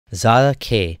Zara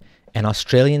K., an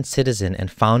Australian citizen and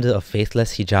founder of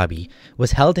Faithless Hijabi,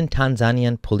 was held in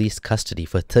Tanzanian police custody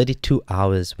for 32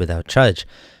 hours without charge.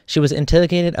 She was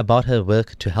interrogated about her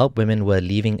work to help women who are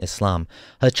leaving Islam.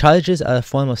 Her charges are a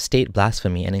form of state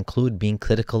blasphemy and include being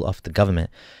critical of the government.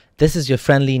 This is your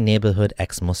friendly neighborhood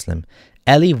ex-Muslim.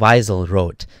 Elie Wiesel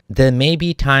wrote, "There may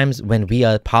be times when we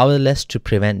are powerless to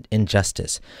prevent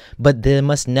injustice, but there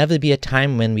must never be a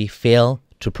time when we fail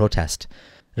to protest.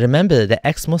 Remember that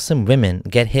ex-Muslim women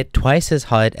get hit twice as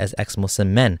hard as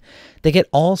ex-Muslim men. They get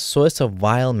all sorts of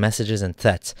vile messages and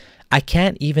threats. I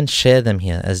can't even share them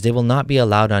here as they will not be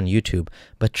allowed on YouTube,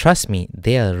 but trust me,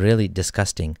 they are really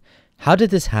disgusting." How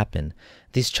did this happen?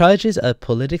 These charges are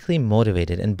politically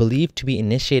motivated and believed to be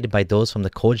initiated by those from the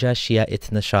Khoja Shia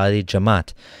Ithnashari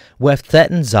Jamaat, who have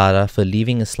threatened Zara for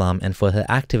leaving Islam and for her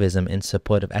activism in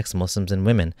support of ex-Muslims and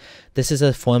women. This is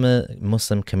a former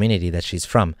Muslim community that she's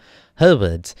from. Her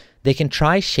words, "They can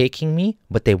try shaking me,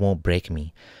 but they won't break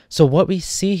me." So what we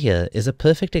see here is a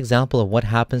perfect example of what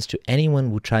happens to anyone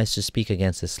who tries to speak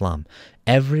against Islam.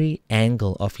 Every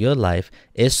angle of your life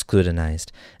is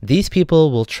scrutinized. These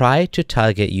people will try to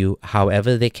target you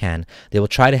however they can. They will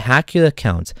try to hack your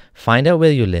accounts, find out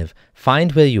where you live,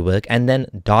 find where you work, and then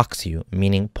dox you,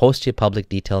 meaning post your public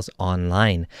details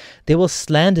online. They will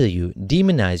slander you,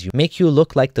 demonize you, make you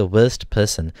look like the worst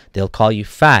person. They'll call you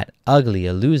fat, ugly,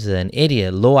 a loser, an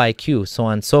idiot, low IQ, so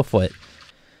on and so forth.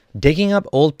 Digging up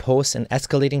old posts and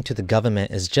escalating to the government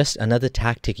is just another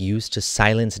tactic used to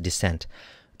silence dissent.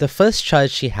 The first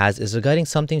charge she has is regarding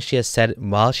something she has said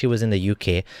while she was in the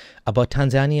UK about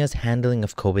Tanzania's handling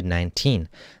of COVID-19.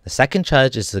 The second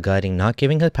charge is regarding not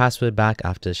giving her password back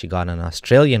after she got an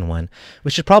Australian one,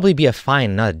 which should probably be a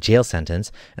fine, not a jail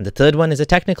sentence. And the third one is a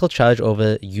technical charge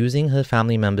over using her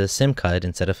family member's SIM card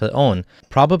instead of her own,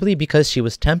 probably because she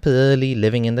was temporarily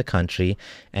living in the country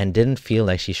and didn't feel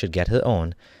like she should get her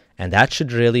own. And that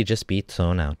should really just be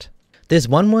thrown out. There's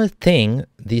one more thing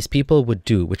these people would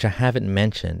do, which I haven't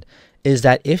mentioned, is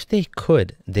that if they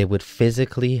could, they would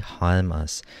physically harm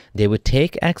us. They would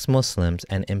take ex-Muslims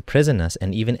and imprison us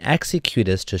and even execute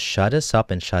us to shut us up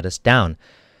and shut us down.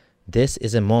 This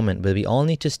is a moment where we all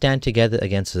need to stand together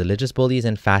against religious bullies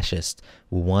and fascists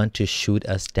who want to shoot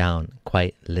us down,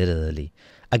 quite literally.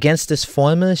 Against this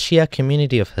former Shia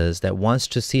community of hers that wants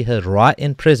to see her rot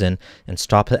in prison and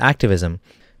stop her activism.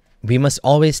 We must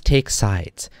always take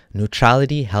sides.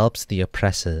 Neutrality helps the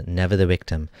oppressor, never the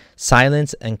victim.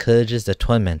 Silence encourages the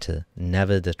tormentor,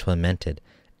 never the tormented.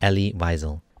 Elie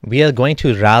Wiesel. We are going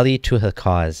to rally to her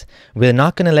cause. We're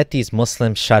not going to let these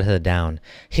Muslims shut her down.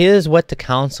 Here's what the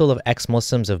Council of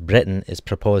Ex-Muslims of Britain is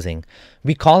proposing.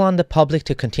 We call on the public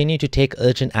to continue to take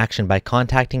urgent action by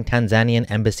contacting Tanzanian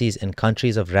embassies in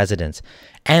countries of residence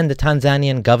and the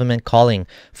Tanzanian government calling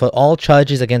for all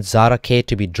charges against Zara K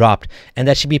to be dropped and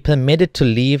that she be permitted to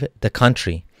leave the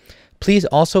country. Please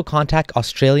also contact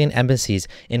Australian embassies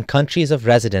in countries of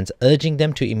residence, urging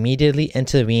them to immediately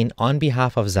intervene on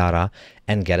behalf of Zara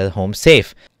and get her home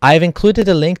safe. I've included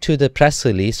a link to the press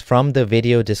release from the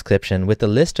video description with a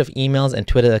list of emails and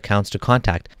Twitter accounts to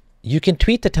contact. You can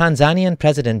tweet the Tanzanian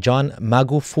President John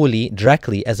Magufuli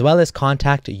directly, as well as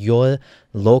contact your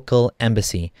local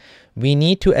embassy. We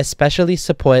need to especially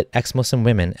support ex-Muslim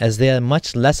women, as there are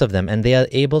much less of them and they are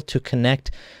able to connect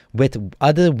with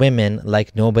other women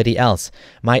like nobody else.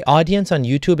 My audience on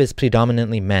YouTube is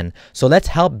predominantly men, so let's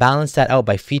help balance that out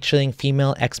by featuring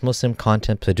female ex-Muslim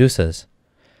content producers.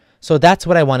 So that's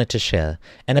what I wanted to share,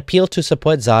 an appeal to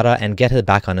support Zara and get her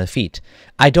back on her feet.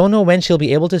 I don't know when she'll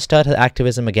be able to start her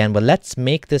activism again, but let's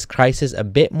make this crisis a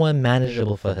bit more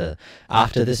manageable for her.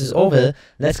 After this is over,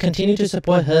 let's continue to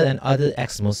support her and other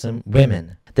ex-Muslim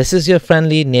women. This is your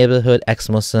friendly neighborhood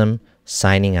ex-Muslim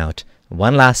signing out.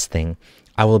 One last thing.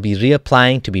 I will be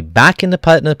reapplying to be back in the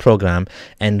partner program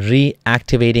and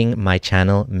reactivating my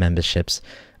channel memberships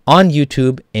on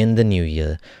YouTube in the new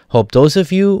year. Hope those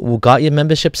of you who got your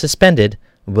membership suspended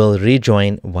will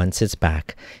rejoin once it's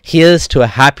back. Here's to a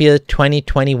happier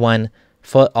 2021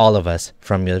 for all of us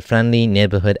from your friendly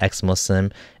neighborhood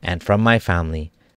ex-Muslim and from my family.